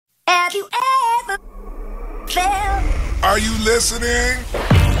Have you ever felt? Are you listening?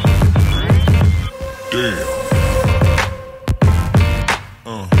 Damn.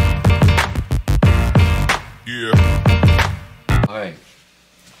 Yeah. Okay.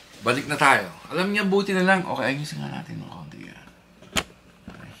 Balik na tayo. Alam niya, buti na lang. Okay, ayusin nga natin ng konti yan.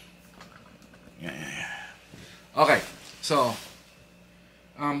 Okay. Yeah. Okay. So,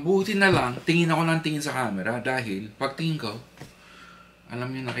 buti na lang, tingin ako ng tingin sa camera dahil pag tingin ko, alam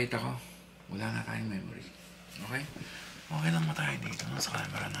niyo, nakita ko, wala na tayong memory. Okay? Okay lang ba tayo dito sa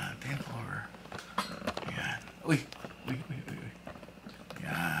camera natin? Or, yan. Uy.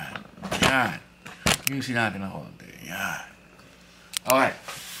 Yan. Ayusin natin ng konti. Yan. Okay.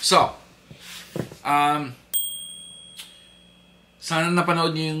 So, sana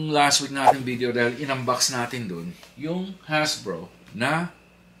napanood niyo yung last week natin video dahil in-unbox natin dun yung Hasbro na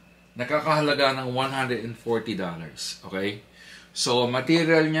nakakahalaga ng $140. Okay? So,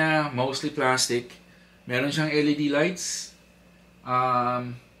 material niya, mostly plastic. Meron siyang LED lights.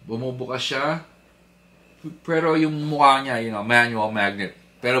 Bumubukas siya. Pero yung mukha niya, manual magnet.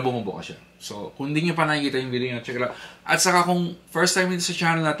 Pero bumubukas siya. So, kung hindi nyo pa nakikita yung video nyo, check it out. At saka kung first time dito sa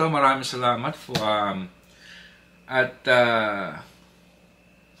channel na to, maraming salamat for,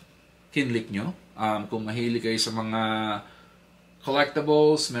 kinlik nyo. Kung mahilig kayo sa mga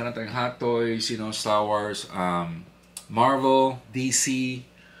collectibles, meron tayong hot toys, Star Wars, Marvel, DC,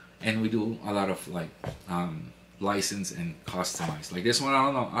 and we do a lot of like license and customized. Like this one, I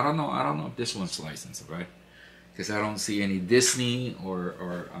don't know if this one's licensed, right? Because I don't see any Disney or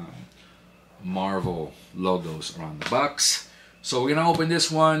Marvel logos around the box. So we're gonna open this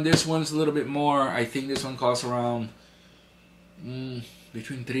one. This one's a little bit more. I think this one costs around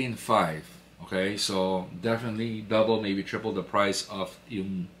between 3 and 5. Okay, so definitely double, maybe triple the price of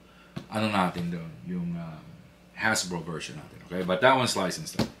yung ano natin doon, yung Hasbro version natin. Okay, but that one's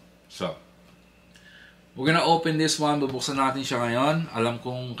licensed though. So we're gonna open this one. Bubuksan natin siya ngayon. Alam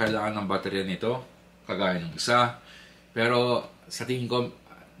kong kailangan ng baterya nito, kagaya ng isa. Pero sa tingin ko,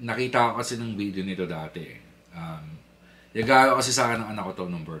 nakita ko kasi ng video nito dati. Regalo kasi sa akin ng anak ko to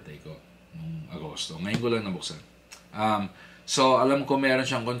nung birthday ko, nung Agosto. Ngayon ko lang nabuksan. So, alam ko meron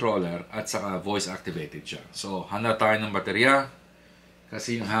siyang controller at saka voice-activated siya. So, handa tayo ng baterya.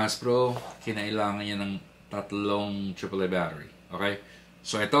 Kasi yung Hasbro, kinailangan niya ng 3 AAA battery. Okay?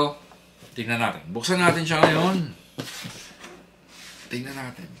 So, ito, tingnan natin. Buksan natin siya ngayon. Tingnan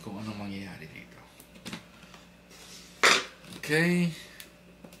natin kung anong mangyayari dito. Okay.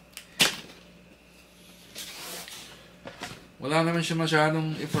 Wala naman siya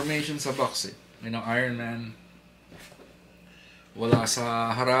masyadong information sa box eh. May ng Iron Man. Wala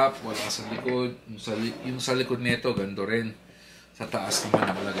sa harap, wala sa likod. Yung sa likod nito, ganito rin. Sa taas naman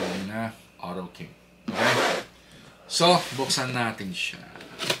nakalagay na Auto King. Okay? So, buksan natin siya.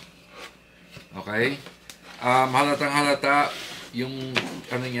 Okay? Halatang halata yung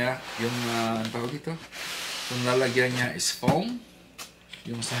ano niya, yung ano tawag dito? Yung lalagyan niya is foam.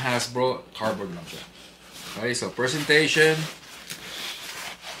 Yung sa Hasbro, cardboard lang siya. Okay, so presentation.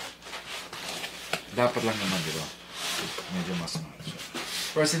 Dapat lang naman, di ba? Medyo mas siya.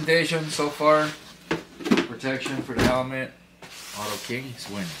 Presentation so far. Protection for the helmet. Auto King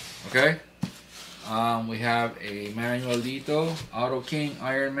is winning. Okay? We have a manual dito. Auto King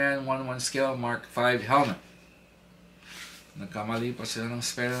Iron Man 1/1 scale Mark 5 helmet. Nagkamali pa sila ng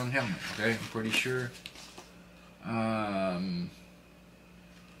spell ng helmet. Okay? I'm pretty sure 60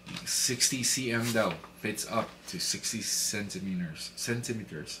 cm daw. Fits up to 60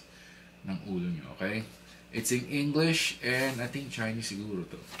 centimeters ng ulo nyo, okay? It's in English and I think Chinese siguro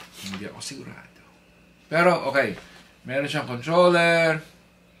to. Hindi ako sigurado. Pero, okay. Meron siyang controller.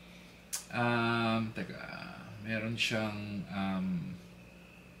 Meron siyang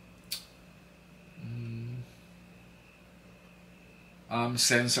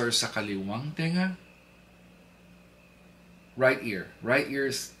sensor sa kaliwang tenga. Right ear. Right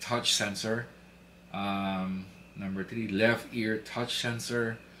ear's touch sensor. Number 3, left ear touch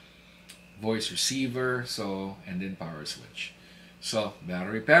sensor. Voice receiver. So, and then power switch. So,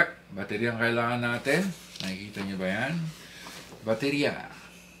 battery pack. Baterya ang kailangan natin. Nakikita nyo ba yan? Baterya.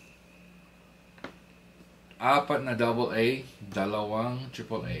 4 na AA, 2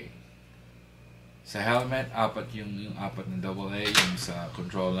 AAA. Sa helmet, 4 yung 4 na AA, yung sa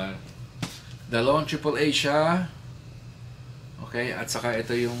controller. 2 AAA siya. Okay, at saka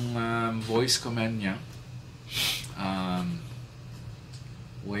ito yung voice command niya.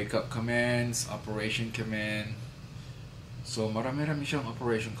 Wake up commands, operation command. So, marami-rami siyang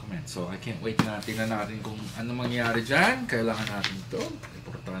operation command. So, I can't wait na tingnan natin kung ano mangyayari dyan. Kailangan natin ito.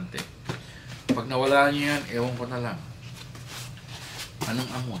 Importante. Pag nawala niyo yan, ewan ko na lang. Anong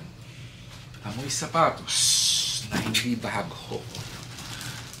amoy? Amoy sapatos na hindi bago.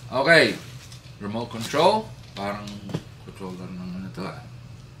 Okay. Remote control. Parang controller ng ano to ah.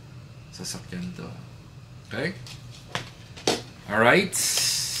 Sasakyan to. Okay. Alright.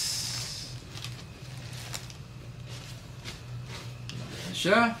 Ayan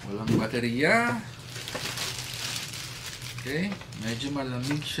siya. Walang baterya. Okay. Medyo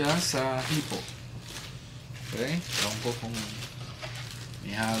malamig siya sa hipo. Okay. Ewan ko kung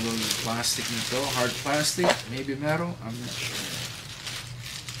may halo yung plastic nito. Hard plastic. Maybe meron. I'm not sure.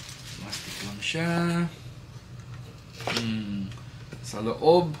 Plastic lang siya. Sa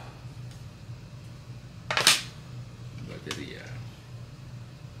loob. Baterya.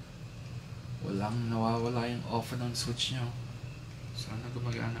 Walang nawawala yung off and on switch nyo. Sana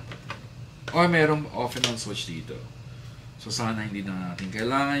gumagana pa. O, mayroong off and on switch dito. So, sana hindi na natin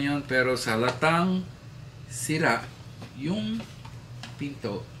kailangan yun. Pero sa latang sira yung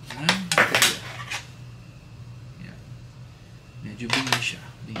pinto ng baterya. Yan. Medyo bingi siya.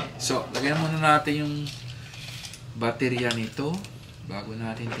 Bingi. So, lagyan muna natin yung baterya nito bago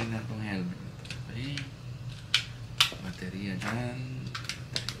natin tingnan tong helmet. Okay. Baterya dyan.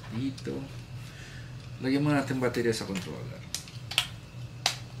 Dito. Lagyan muna natin baterya sa controller.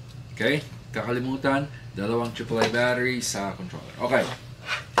 Okay. Kakalimutan, dalawang AAA battery sa controller. Okay.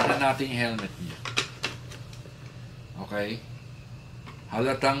 Tingnan natin yung helmet niya. Okay.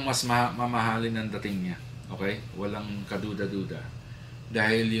 Halatang mas mamahalin ang dating niya. Okay? Walang kaduda-duda.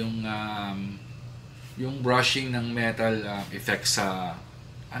 Dahil yung brushing ng metal effect sa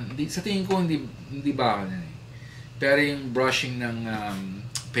tingin ko hindi bakal yan eh. Pero yung brushing ng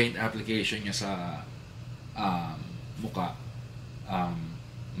paint application niya sa mukha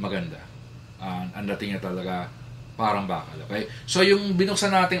maganda. Ang dating niya talaga parang bakal. Okay? So yung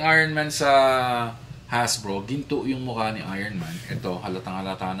binuksan nating Iron Man sa Hasbro, ginto yung mukha ni Iron Man. Ito,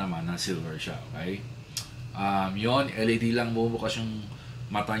 halatang-halata naman na silver siya. Okay? Yon, LED lang bubukas yung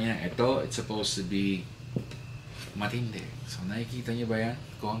mata niya. Ito, it's supposed to be matindi. So nakikita niyo ba yan?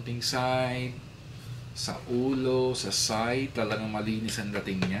 Konting side, sa ulo, sa side, talagang malinis ang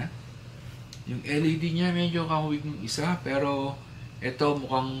dating niya. Yung LED niya medyo kahawig ng isa, pero ito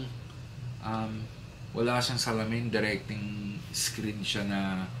mukhang wala siyang salamin, directing screen siya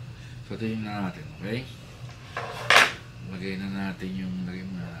na. So tingnan na natin, okay? Lagay na natin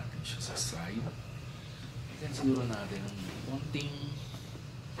siya sa side. Then siguro natin ang konting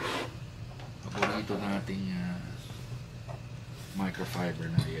paborito nating microfiber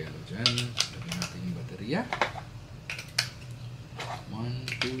na yellow dyan. Lagyan natin yung baterya.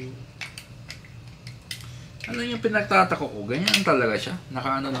 1, 2. Ano yung pinagtatako ko? Ganyan talaga siya.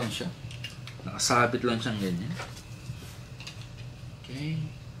 Nakaano lang siya. Nakasabit lang siyang ganyan. Okay.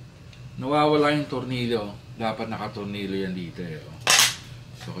 Nawawala yung tornilyo. Dapat nakatornilyo yan dito eh.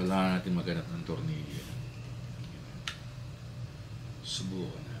 So kailangan natin maghanap ng tornilyo.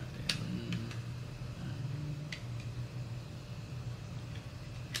 Subukan natin.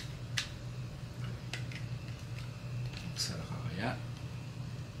 Sara ka kaya?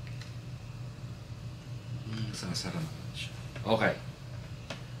 Sasara naman siya. Okay.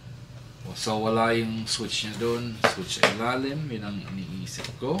 So wala yung switch niya doon. Switch sa ilalim. Yun ang iniisip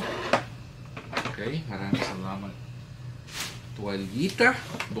ko. Okay. Maraming salamat. Tuwalita.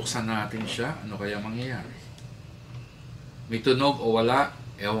 Buksan natin siya. Ano kaya mangyayari? May tunog o wala?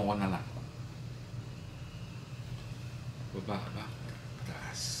 Ewan ko na lang. Baba ba?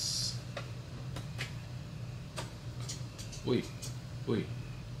 Taas. Uy. Uy.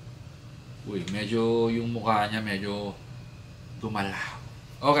 Uy. Medyo yung mukha niya medyo gumalaw.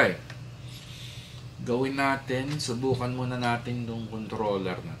 Okay. Gawin natin. Subukan muna natin yung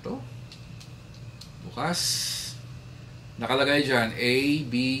controller na to. Bukas. Nakalagay dyan A,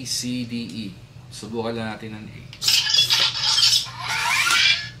 B, C, D, E. Subukan na natin ng A.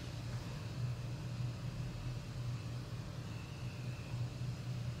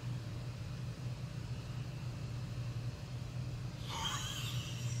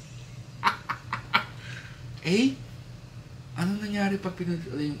 A? Ano nangyari pag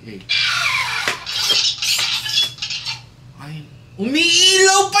pinag-ala yung A? Ay,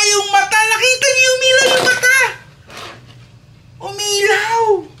 umiilaw pa yung mata! Nakita niyo umiilaw yung mata! Umiilaw!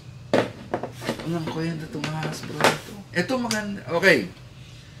 Walang kwenta itong mga Hasbro ito. Ito maganda. Okay.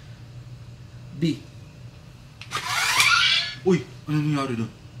 B. Uy, ano nangyari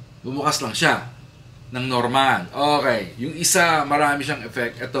doon? Bumukas lang siya ng normal. Okay. Yung isa, marami siyang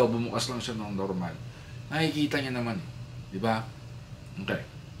effect. Ito, bumukas lang siya ng normal. Nakikita niya naman. Di ba? Okay.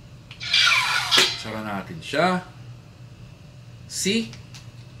 Sara natin siya. C.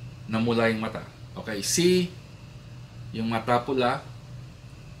 Namula yung mata. Okay. C. Yung mata pula.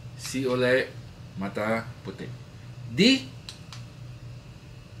 C. C uli, mata, puti. D,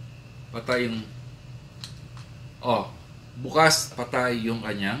 patay yung, bukas, patay yung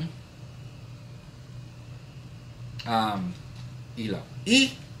kanyang ilaw.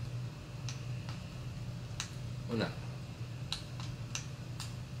 E, wala.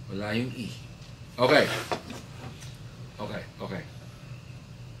 Wala yung E. Okay. Okay.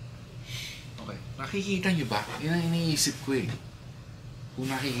 Nakikita nyo ba? Yan ang iniisip ko eh. Kung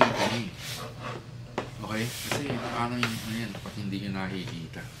nakikita nyo. Okay? Kasi paano yun kapag hindi nyo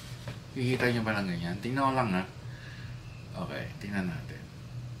nakikita? Nakikita nyo ba ng ganyan? Tingnan ko lang ha. Okay, tingnan natin.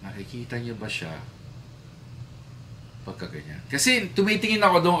 Nakikita nyo ba siya pagka ganyan? Kasi tumitingin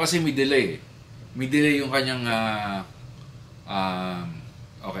ako doon kasi may delay eh. May delay yung kanyang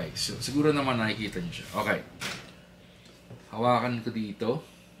okay, so, siguro naman nakikita nyo siya. Okay. Hawakan ko dito.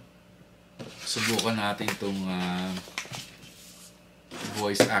 Subukan natin itong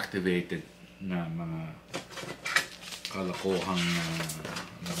voice activated na mga kalokohang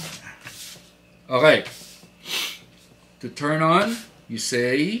okay. To turn on, you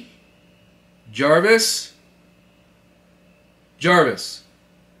say Jarvis. Jarvis.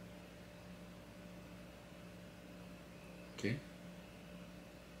 Okay.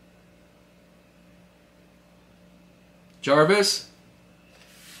 Jarvis.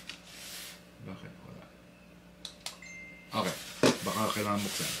 Bakit wala? Okay. Baka kailangan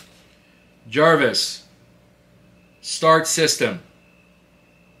buksan. Jarvis. Start system.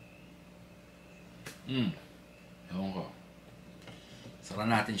 Ewan ko. Sara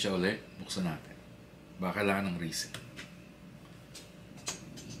natin siya ulit. Buksan natin. Baka kailangan ng reset.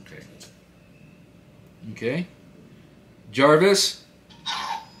 Okay. Okay. Jarvis.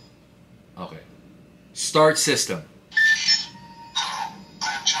 Okay. Start system.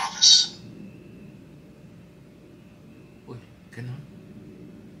 I am Jarvis. Uy, ganun.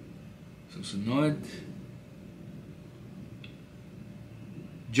 Susunod.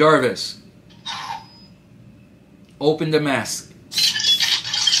 Jarvis. Open the mask.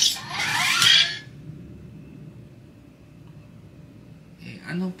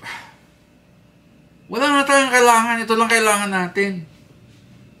 Ano pa? Wala na tayong kailangan. Ito lang kailangan natin.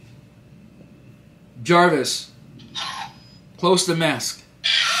 Jarvis. Close the mask.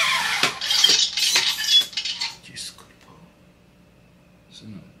 Diyos ko po.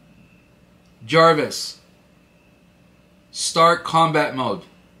 Sunod. Jarvis. Start combat mode.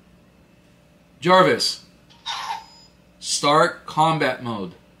 Jarvis. Start combat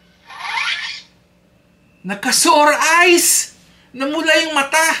mode. Naka-sore eyes! Namula yung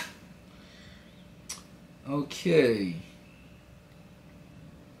mata! Okay.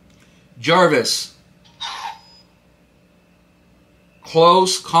 Jarvis.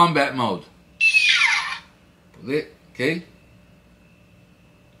 Close combat mode. Ulit. Okay.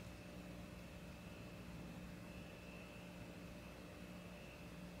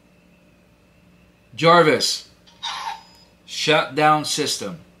 Jarvis. Shut down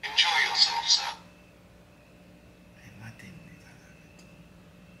system. Enjoy yourself, sir.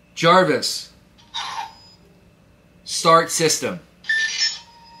 Jarvis. Start system.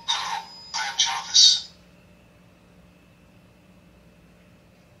 I am Jarvis.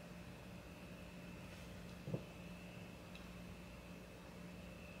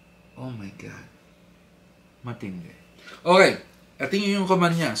 Oh my God. Matindi. Okay. Ito yung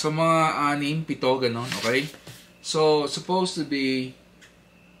command niya. So, mga 6, 7, ganon. Okay? So, supposed to be,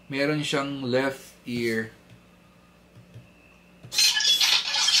 meron siyang left ear.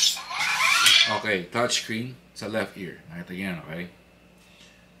 Okay, touchscreen sa left ear. Nakita yan, okay?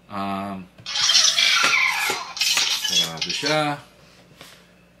 Sarado siya.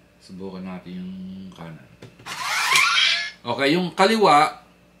 Subukan natin yung kanan. Okay, yung kaliwa,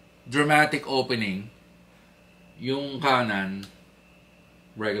 dramatic opening. Yung kanan,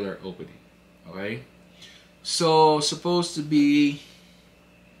 regular opening. Okay? So, supposed to be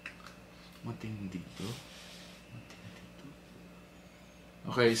matindi to.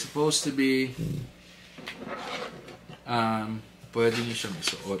 Okay, supposed to be pwede nyo siyang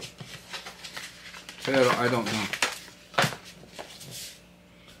isuot. Pero I don't know.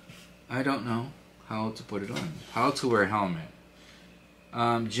 I don't know how to put it on. How to wear helmet.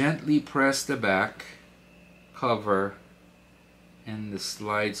 Gently press the back cover and the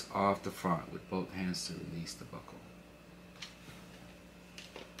slides off the front with both hands to release the buckle.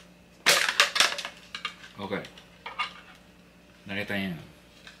 Okay. Nakita niya.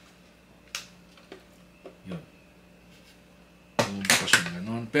 Yun. Tumumpa siya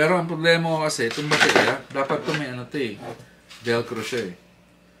ganun. Pero ang problema ko kasi, itong baterya, dapat ito may ano ito eh. Velcro siya eh.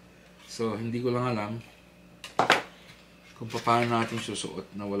 So, hindi ko lang alam kung paano natin susuot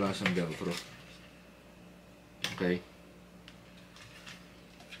na wala siyang velcro. Okay?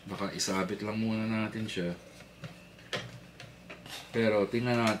 Baka isabit lang muna natin siya. Pero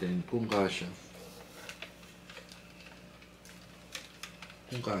tingnan natin kung kasya.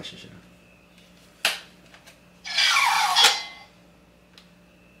 Kung kasya siya.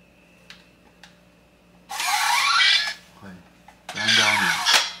 Okay. Dahan-dahan yun.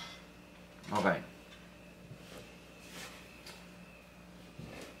 Okay.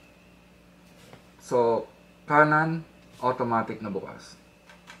 So, kanan, automatic na bukas.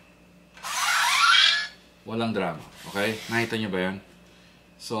 Walang drama. Okay? Nakita nyo ba yan?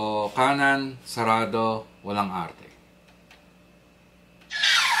 So, kanan, sarado, walang arte.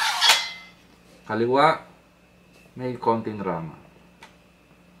 Kaliwa, may konting drama.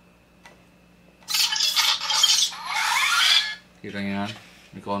 Kita nyo yan?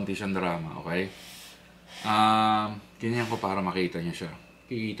 May konti siyang drama. Okay? Ganyan ko para makita nyo siya.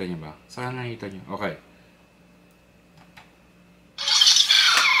 Kikita nyo ba? Saan nakita nyo? Okay.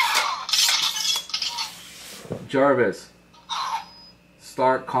 Jarvis.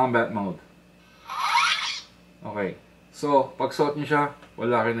 Start combat mode. Okay. So, pag suot nyo siya,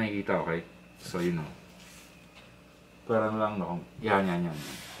 wala kayo nakikita, okay? So, you know. Parang lang na kung, yan.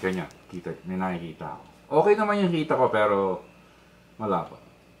 Ganyan. Kita, may nakikita ako. Okay naman yung kita ko, pero malapa.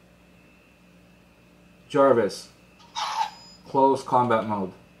 Jarvis. Close combat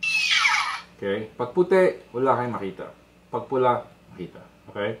mode. Okay? Pag puti, wala kayong makita. Pag pula, makita.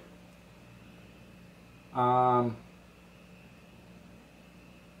 Okay?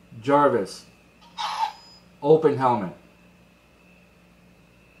 Jarvis. Open helmet.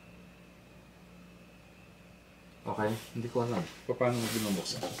 Okay? Hindi ko alam. Paano mo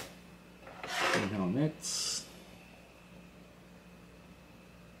binubuksan? Open helmets.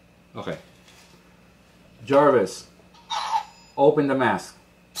 Okay. Jarvis. Open the mask.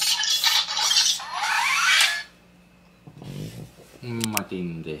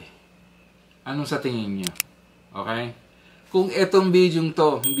 Matindi. Anong sa tingin nyo? Okay? Kung etong video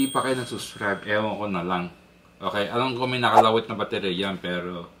to, hindi pa kayo nagsusubscribe, ewan ko na lang. Okay? Alam ko may nakalawit na baterya yan,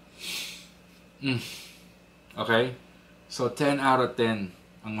 pero okay? So, 10 out of 10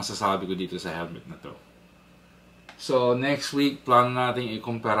 ang masasabi ko dito sa helmet na to. So, next week, plano natin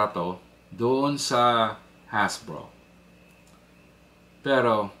i-compare to doon sa Hasbro.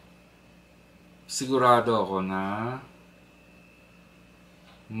 Pero, sigurado ako na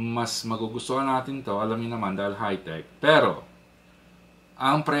mas magugustuhan natin to, alam niyo naman dahil high-tech. Pero,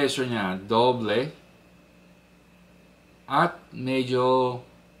 ang presyo niya, doble at medyo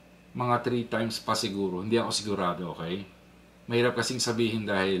mga 3 times pa siguro. Hindi ako sigurado, okay? Mahirap kasing sabihin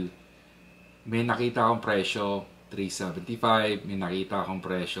dahil may nakita akong presyo $375, may nakita akong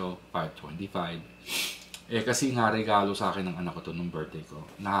presyo $525. Kasi nga regalo sa akin ng anak ko to nung birthday ko.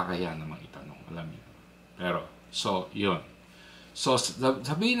 Nakakahiya namang itanong, alam niyo. Pero, so, yun. So,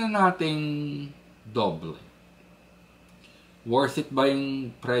 sabihin na natin doble. Worth it ba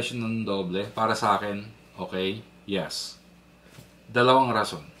yung presyo ng doble? Para sa akin, okay, yes. Dalawang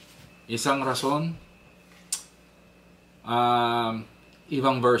rason. Isang rason,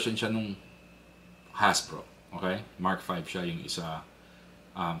 ibang version siya nung Hasbro. Okay? Mark 5 siya yung isa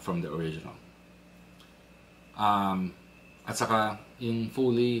from the original. At saka, yung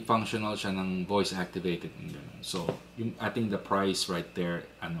fully functional siya ng voice activated. So, yung, I think the price right there,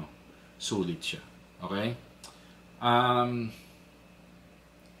 sulit siya. Okay?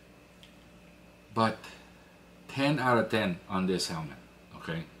 But, 10 out of 10 on this helmet.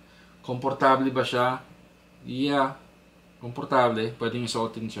 Okay? Komportable ba siya? Yeah. Komportable. Pwede yung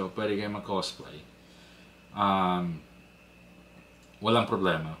suotin siya. Pwede kayo mag-cosplay. Walang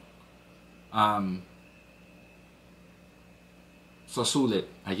problema. So, sulit.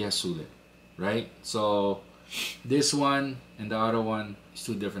 I guess sulit. Right? So, this one and the other one is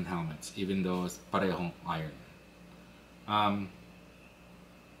 2 different helmets. Even though parehong iron.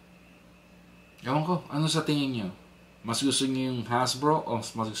 Ewan ko, ano sa tingin nyo? Mas gusto nyo yung Hasbro o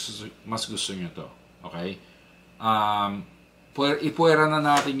mas gusto nyo to? Okay? Ipuwera na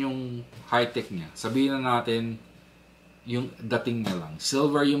natin yung high-tech niya. Sabihin na natin yung dating niya lang.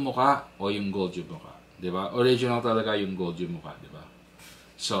 Silver yung mukha o yung gold yung mukha. Diba? Original talaga yung gold yung mukha. Diba?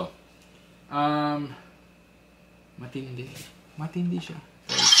 So, matindi. Matindi siya.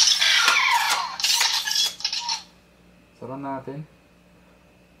 Sara natin.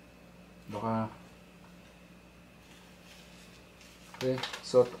 Baka okay.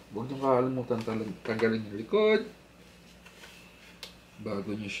 So, huwag niyong kakalimutan tanggalin yung likod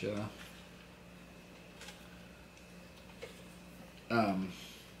bago niyo siya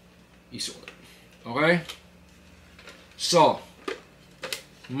isuot. Okay? So,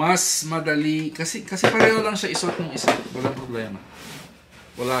 mas madali, kasi pareho lang siya isuot ng isa. Walang problema.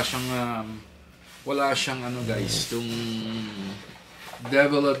 Wala siyang ano guys, yung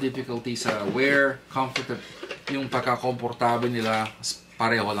level of difficulty sa wear, comfortable, yung pagka-comfortable nila,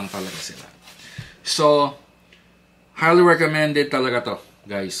 pareho lang talaga sila. So, highly recommended talaga to,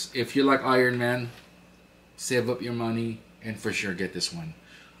 guys. If you like Iron Man, save up your money and for sure get this one.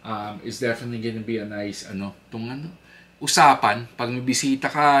 It's definitely gonna be a nice usapan pag may bisita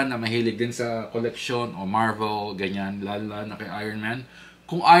ka na mahilig din sa collection o Marvel, ganyan, lalo na kay Iron Man.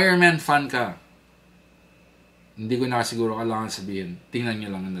 Kung Iron Man fan ka, hindi ko na siguro kailangan sabihin, tingnan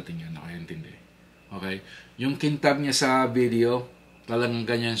nyo lang ang dating yan, nakaintindi. Okay? Yung kintab niya sa video, talagang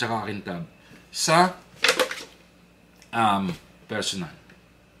ganyan siya kakintab. Sa personal.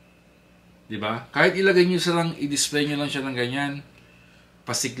 Diba? Kahit ilagay nyo sa lang, i-display nyo lang siya ng ganyan,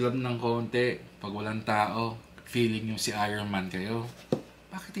 pasiklab ng konti, pag walang tao, feeling nyo si Iron Man kayo.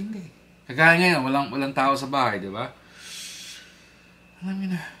 Bakit hindi? Kagaya ngayon, walang tao sa bahay, diba? Alam nyo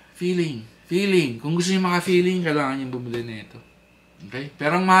na, feeling. Kung gusto nyo maka-feeling, kailangan nyo bumili na ito. Okay?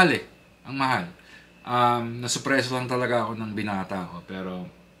 Pero ang mahal eh. Ang mahal. Nasupreso lang talaga ako ng binata ko.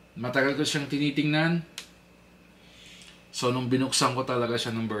 Pero matagal ko siyang tinitingnan. So, nung binuksan ko talaga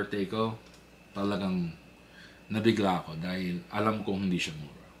siya ng birthday ko, talagang nabigla ako dahil alam kong hindi siya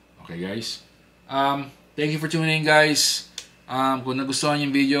mura. Okay, guys? Thank you for tuning in, guys. Kung nagustuhan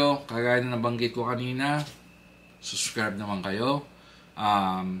yung video, kagaya na nabanggit ko kanina, subscribe naman kayo.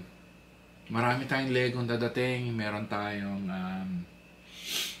 Marami tayong Lego dadating. Meron tayong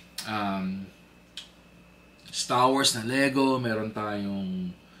Star Wars na Lego. Meron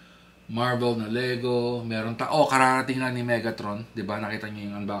tayong Marvel na Lego. Kararating lang ni Megatron. Diba? Nakita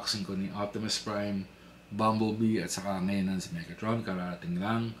niyo yung unboxing ko ni Optimus Prime, Bumblebee, at saka ngayon si Megatron. Kararating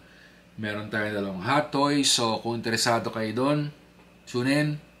lang. Meron tayong dalawang hot toys. So, kung interesado kayo doon, tune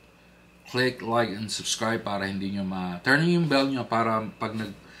in. Click, like, and subscribe para hindi nyo turn yung bell nyo para pag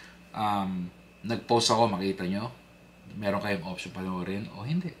nag-post ako, makita nyo. Meron kayong option panoorin o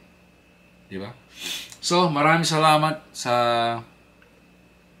hindi. Diba? So, maraming salamat sa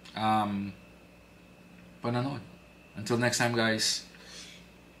pananood. Until next time, guys.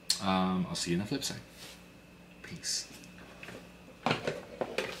 I'll see you on the flip side. Peace.